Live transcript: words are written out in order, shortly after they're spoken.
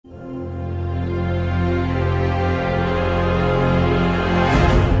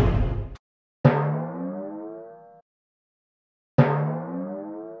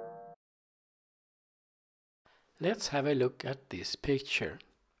Let's have a look at this picture.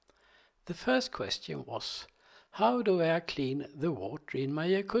 The first question was, how do I clean the water in my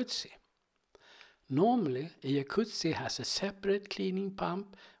jacuzzi? Normally, a jacuzzi has a separate cleaning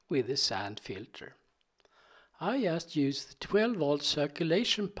pump with a sand filter. I just use the 12-volt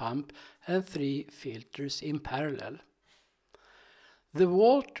circulation pump and 3 filters in parallel. The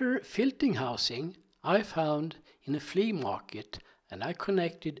water filtering housing I found in a flea market, and I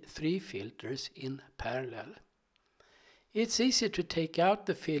connected 3 filters in parallel. It's easy to take out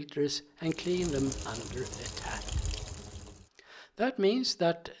the filters and clean them under the tap. That means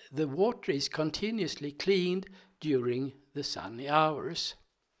that the water is continuously cleaned during the sunny hours.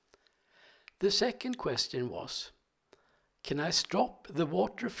 The second question was, can I stop the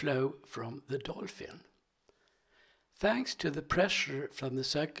water flow from the dolphin? Thanks to the pressure from the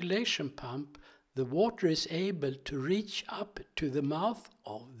circulation pump, the water is able to reach up to the mouth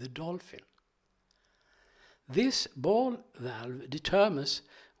of the dolphin. This ball valve determines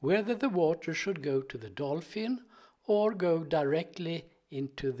whether the water should go to the dolphin or go directly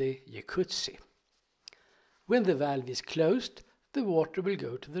into the jacuzzi. When the valve is closed, the water will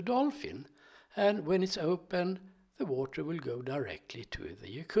go to the dolphin, and when it's open, the water will go directly to the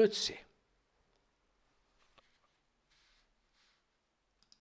jacuzzi.